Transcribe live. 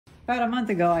About a month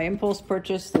ago, I impulse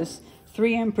purchased this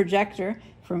 3M projector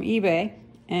from eBay,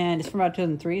 and it's from about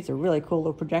 2003. It's a really cool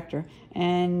little projector,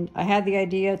 and I had the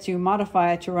idea to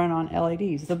modify it to run on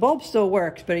LEDs. The bulb still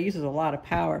works, but it uses a lot of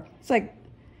power. It's like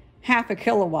half a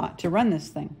kilowatt to run this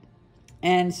thing.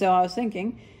 And so I was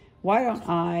thinking, why don't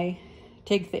I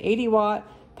take the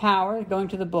 80-watt power going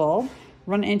to the bulb,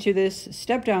 run it into this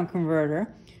step-down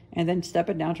converter, and then step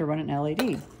it down to run an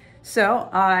LED. So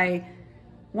I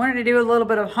wanted to do a little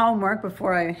bit of homework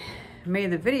before I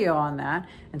made the video on that.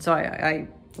 And so I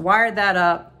wired that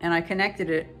up and I connected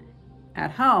it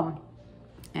at home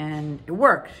and it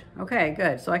worked. Okay,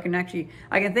 good. So I can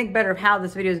think better of how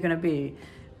this video is going to be.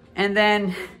 And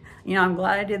then, you know, I'm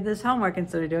glad I did this homework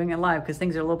instead of doing it live, because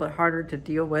things are a little bit harder to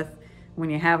deal with when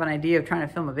you have an idea of trying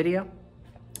to film a video.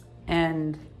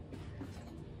 And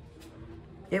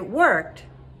it worked.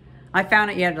 I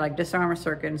found it, you had to like disarm a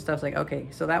circuit and stuff. It's like, okay,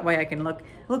 so that way I can look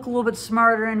a little bit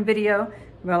smarter in video.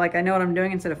 Well, like I know what I'm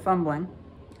doing instead of fumbling,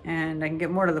 and I can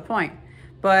get more to the point.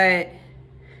 But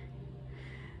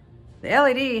the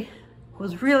LED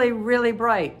was really, really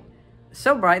bright.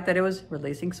 So bright that it was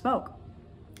releasing smoke.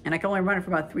 And I could only run it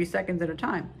for about 3 seconds at a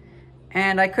time.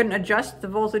 And I couldn't adjust the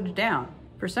voltage down.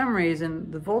 For some reason,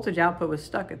 the voltage output was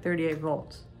stuck at 38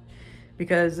 volts.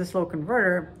 Because this little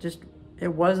converter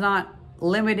it was not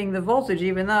limiting the voltage,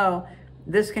 even though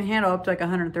this can handle up to like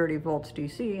 130 volts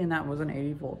DC, and that was an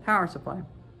 80 volt power supply.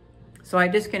 So I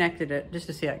disconnected it just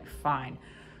to see, like, fine.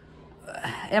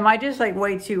 Am I just like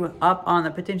way too up on the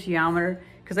potentiometer?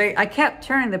 Because I kept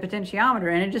turning the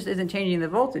potentiometer and it just isn't changing the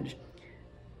voltage.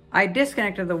 I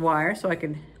disconnected the wire so I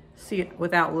could see it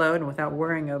without load and without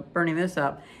worrying of burning this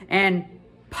up, and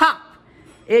pop!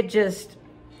 It just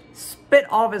spit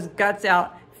all of his guts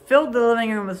out, filled the living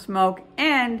room with smoke,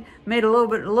 and made a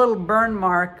little burn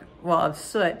mark, well, of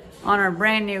soot on our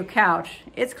brand new couch.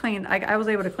 It's clean. I was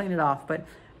able to clean it off, but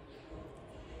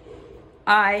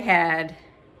I had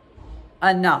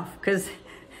enough, because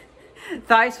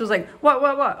Thais was like,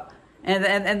 what?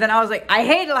 And then I was like, I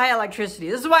hate high electricity.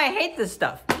 This is why I hate this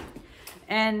stuff.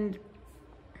 And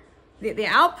the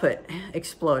output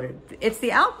exploded. It's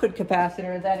the output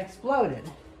capacitor that exploded.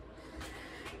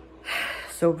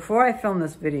 So before I film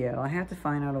this video, I have to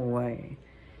find out a way.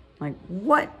 Like,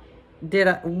 I'm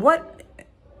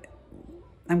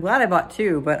glad I bought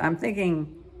two, but I'm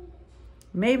thinking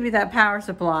maybe that power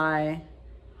supply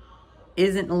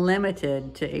isn't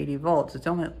limited to 80 volts. It's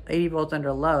only 80 volts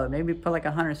under load. Maybe put like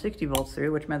 160 volts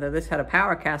through, which meant that this had a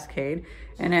power cascade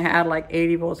and it had like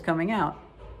 80 volts coming out.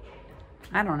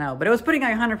 I don't know, but it was putting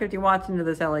like 150 watts into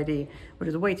this LED, which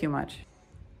is way too much.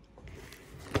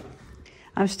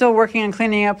 I'm still working on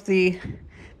cleaning up the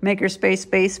Makerspace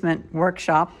basement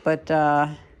workshop, but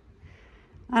I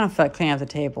don't feel like cleaning up the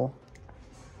table.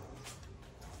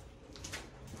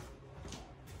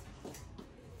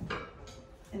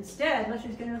 Instead, let's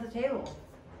just get into the table.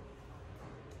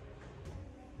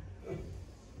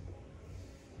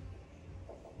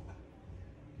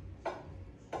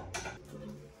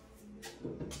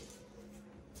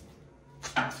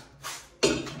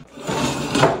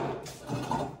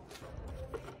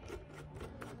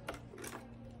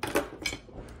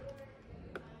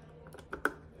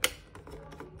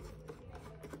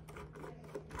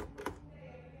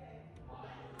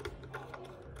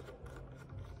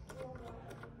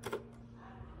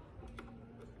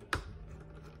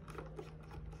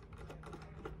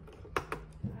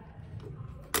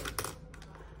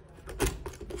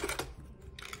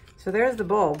 So there's the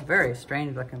bulb, very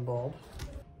strange looking bulb.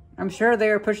 I'm sure they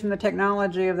are pushing the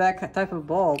technology of that type of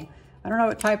bulb. I don't know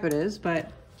what type it is,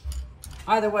 but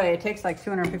either way, it takes like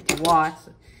 250 watts.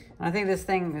 And I think this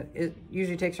thing, it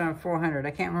usually takes around 400.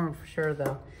 I can't remember for sure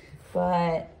though.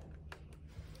 But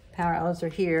power outlets are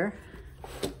here.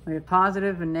 We have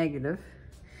positive and negative.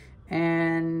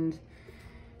 And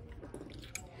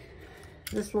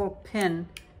this little pin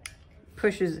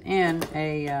pushes in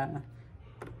a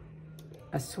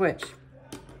switch.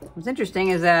 What's interesting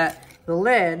is that the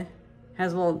lid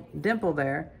has a little dimple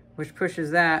there, which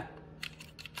pushes that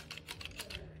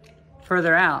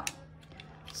further out.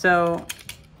 So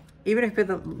even if you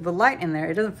put the light in there,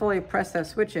 it doesn't fully press that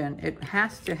switch in. It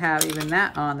has to have even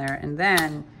that on there, and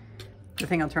then the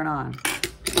thing will turn on.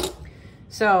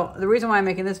 So the reason why I'm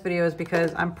making this video is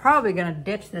because I'm probably gonna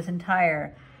ditch this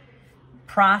entire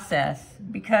process,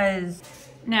 because,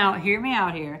 now hear me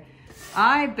out here,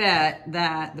 I bet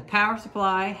that the power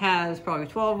supply has probably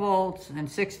 12 volts and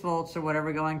 6 volts or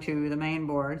whatever going to the main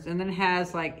boards, and then it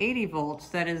has like 80 volts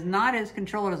that is not as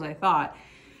controlled as I thought.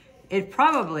 It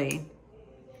probably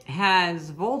has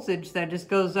voltage that just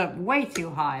goes up way too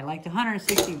high, like to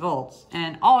 160 volts.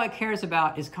 And all it cares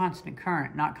about is constant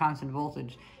current, not constant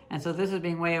voltage. And so this is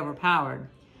being way overpowered.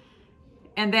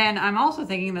 And then I'm also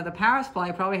thinking that the power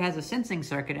supply probably has a sensing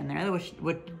circuit in there,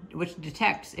 which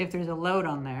detects if there's a load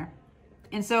on there.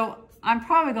 And so I'm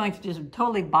probably going to just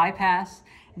totally bypass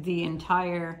the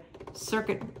entire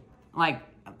circuit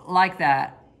like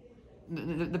that,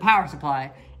 the power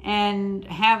supply, and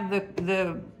have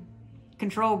the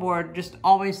control board just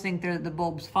always think the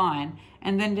bulb's fine,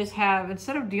 and then just have,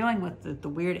 instead of dealing with the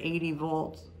weird 80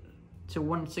 volts to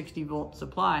 160 volt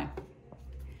supply,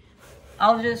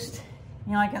 I'll just,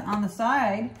 you know, like on the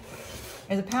side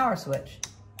is a power switch.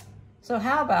 So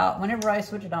how about whenever I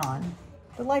switch it on,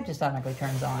 the light just automatically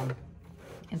turns on.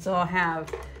 And so I'll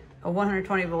have a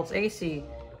 120 volts AC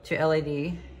to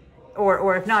LED,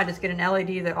 or if not, just get an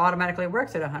LED that automatically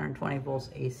works at 120 volts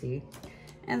AC.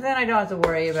 And then I don't have to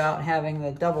worry about having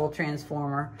the double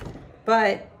transformer.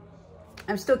 But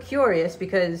I'm still curious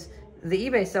because the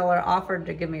eBay seller offered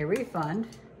to give me a refund,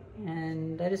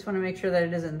 and I just want to make sure that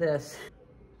it isn't this.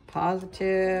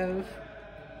 Positive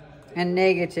and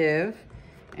negative,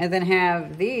 and then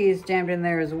have these jammed in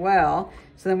there as well,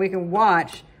 so then we can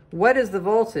watch what is the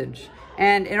voltage.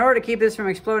 And in order to keep this from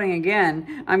exploding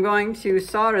again, I'm going to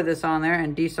solder this on there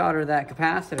and desolder that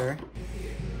capacitor.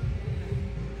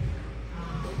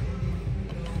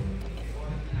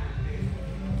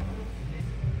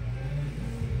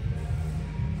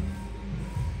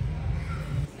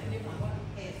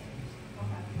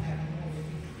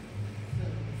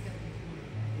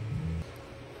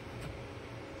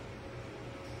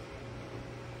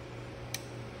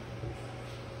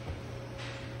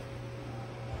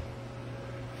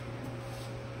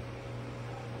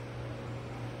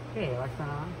 Okay, lights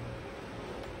on.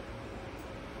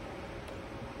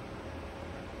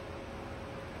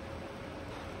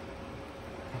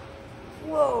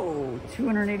 Whoa,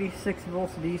 286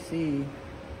 volts DC.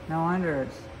 No wonder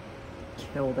it's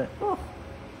killed it. Oh.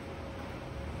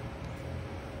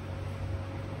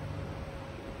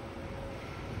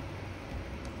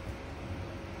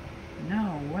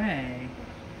 No way.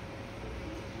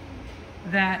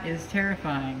 That is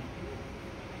terrifying.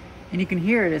 And you can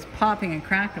hear it as popping and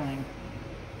crackling.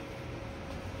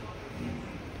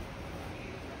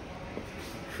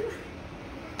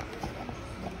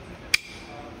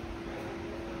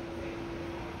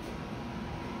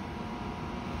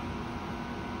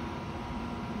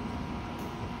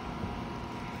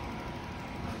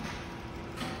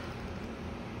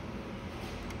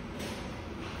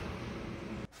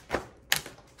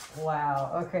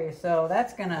 Wow, okay, so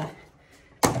that's gonna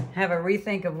have a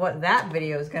rethink of what that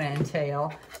video is gonna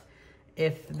entail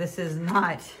if this is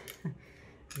not,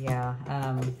 yeah,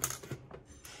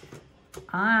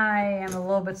 I am a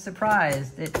little bit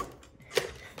surprised. I thought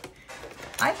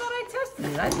I tested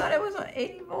it. I thought it was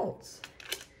 80 volts.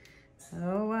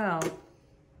 Oh well.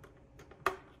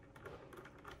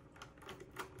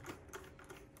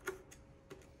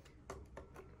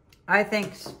 I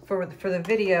think for the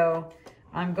video,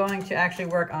 I'm going to actually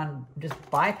work on just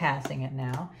bypassing it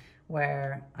now,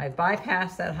 where I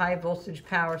bypass that high voltage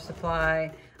power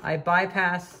supply, I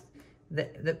bypass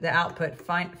the output,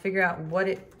 figure out what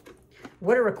it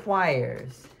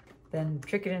requires, then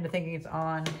trick it into thinking it's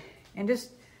on, and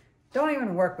just don't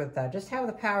even work with that. Just have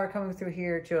the power coming through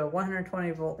here to a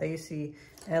 120 volt AC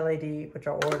LED, which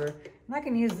I'll order. And I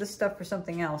can use this stuff for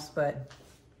something else, but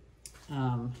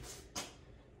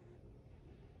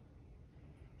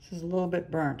this is a little bit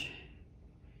burnt,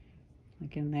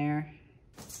 like in there.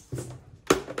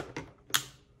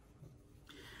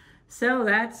 So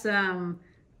that's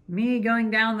me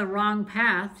going down the wrong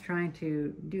path trying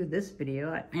to do this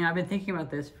video. I've been thinking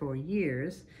about this for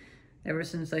years, ever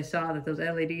since I saw that those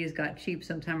LEDs got cheap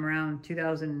sometime around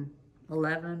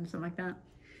 2011, something like that.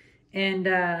 And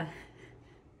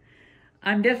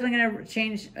I'm definitely gonna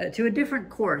change to a different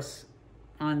course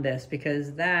on this,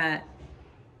 because that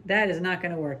is not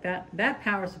gonna work. That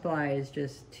power supply is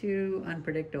just too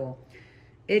unpredictable.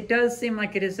 It does seem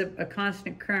like it is a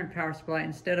constant current power supply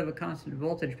instead of a constant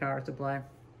voltage power supply.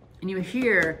 And you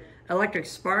hear electric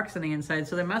sparks on the inside,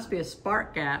 so there must be a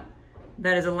spark gap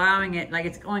that is allowing it, like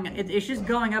it's just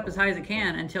going up as high as it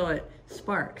can until it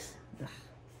sparks. Ugh.